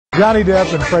Johnny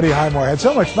Depp and Freddie Highmore had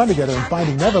so much fun together in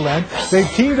Finding Neverland, they've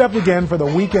teamed up again for the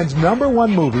weekend's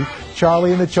 #1 movie,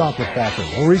 Charlie and the Chocolate Factory.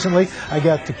 Well, recently, I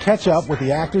got to catch up with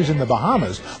the actors in the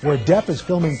Bahamas, where Depp is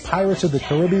filming Pirates of the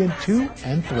Caribbean 2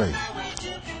 and 3.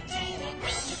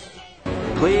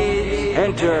 Please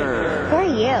enter. Who are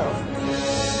you?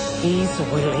 He's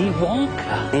Willy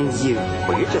Wonka. And you?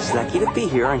 Well, you're just lucky to be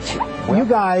here, aren't you? You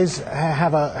guys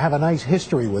have a nice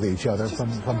history with each other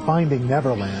from Finding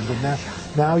Neverland, and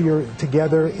now you're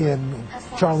together in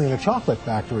Charlie and the Chocolate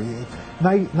Factory.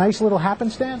 Nice little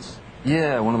happenstance?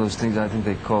 Yeah, one of those things I think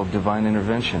they call divine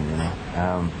intervention, you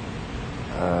know.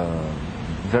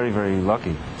 Very, very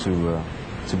lucky to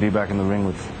be back in the ring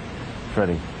with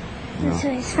Freddie. You know. So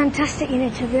it's fantastic,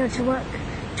 to be able to work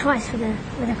twice with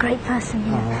a great person.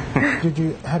 Did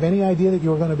you have any idea that you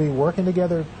were going to be working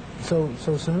together so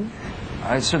soon?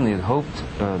 I certainly had hoped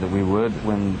that we would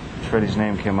when Freddie's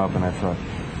name came up, and I thought,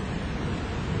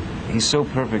 he's so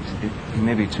perfect, he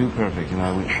may be too perfect,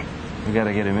 we got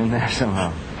to get him in there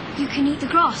somehow. You can eat the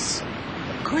grass.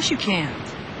 Of course you can't.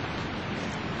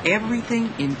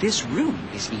 Everything in this room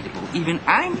is eatable. Even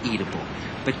I'm eatable.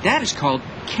 But that is called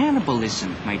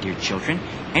cannibalism, my dear children,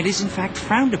 and is in fact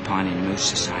frowned upon in most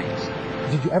societies.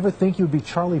 Did you ever think you'd be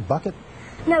Charlie Bucket?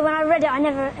 No, when I read it, I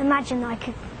never imagined that I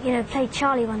could, play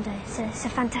Charlie one day. So it's a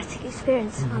fantastic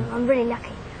experience. Mm-hmm. I'm really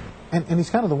lucky. And he's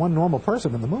kind of the one normal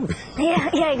person in the movie.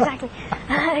 Yeah, exactly.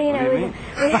 What do you mean?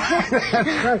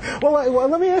 Right. Well,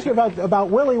 let me ask you about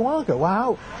Willy Wonka.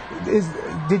 Wow,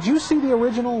 did you see the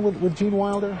original with Gene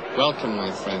Wilder? Welcome,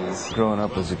 my friends. Growing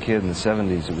up as a kid in the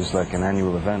 70s, it was like an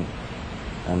annual event.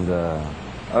 And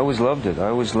I always loved it. I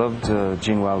always loved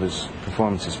Gene Wilder's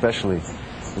performance, especially.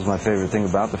 It was my favorite thing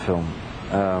about the film.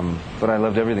 But I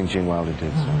loved everything Gene Wilder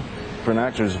did. So. For an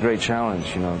actor, it's a great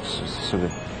challenge, to sort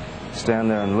of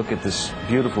stand there and look at this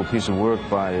beautiful piece of work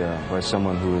by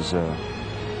someone who is,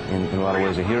 in a lot of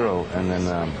ways, a hero, and then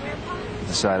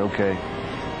decide, okay,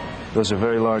 those are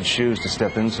very large shoes to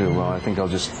step into. Well, I think I'll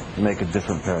just make a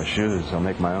different pair of shoes. I'll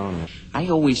make my own. I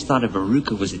always thought a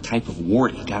verruca was a type of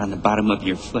wart you got on the bottom of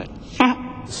your foot.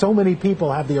 So many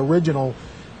people have the original,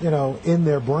 in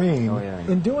their brain. Oh,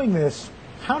 yeah. In doing this,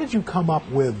 how did you come up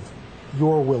with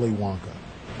your Willy Wonka?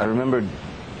 I remembered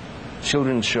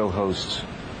children's show hosts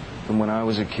from when I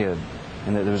was a kid,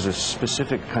 and that there was a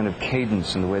specific kind of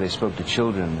cadence in the way they spoke to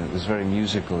children. It was very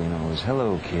musical, it was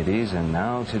 "Hello, kiddies," and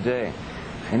 "Now, today."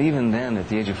 And even then, at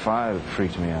the age of 5, it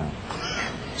freaked me out.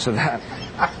 So that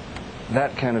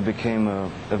kind of became a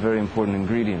very important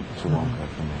ingredient to Wonka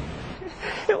for me.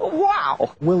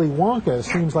 Wow! Willy Wonka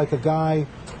seems like a guy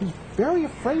who's very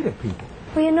afraid of people.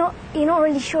 Well, you're not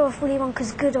really sure if Willy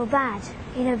Wonka's good or bad,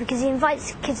 because he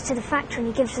invites kids to the factory and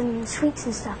he gives them sweets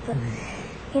and stuff, but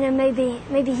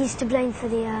maybe he's to blame for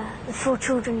the 4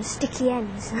 children's sticky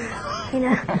ends,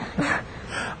 You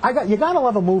gotta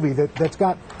love a movie that's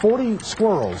got 40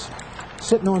 squirrels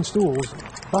sitting on stools,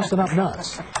 busting up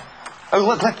nuts. Oh,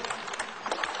 look.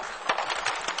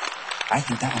 I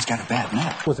think that one's got a bad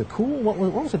nut. Was it cool? What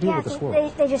was the deal with the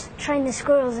squirrels? They just trained the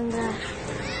squirrels, and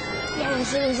it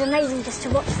was amazing just to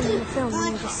watch them in the film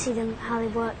and just see them how they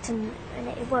worked, and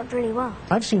it worked really well.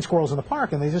 I've seen squirrels in the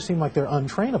park, and they just seem like they're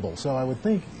untrainable, so I would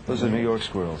think... Those are New York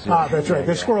squirrels. Yeah. That's right.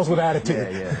 They're squirrels with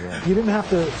attitude. Yeah. You didn't have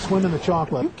to swim in the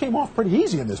chocolate. You came off pretty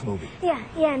easy in this movie. Yeah,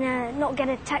 and not get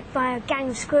attacked by a gang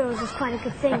of squirrels was quite a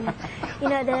good thing.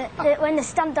 When the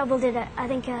stunt double did it, I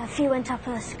think a few went up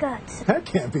her skirts. That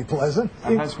can't be pleasant.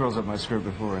 I've had squirrels up my skirt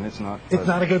before, and it's not pleasant. It's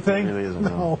not a good thing? It really isn't.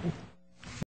 No.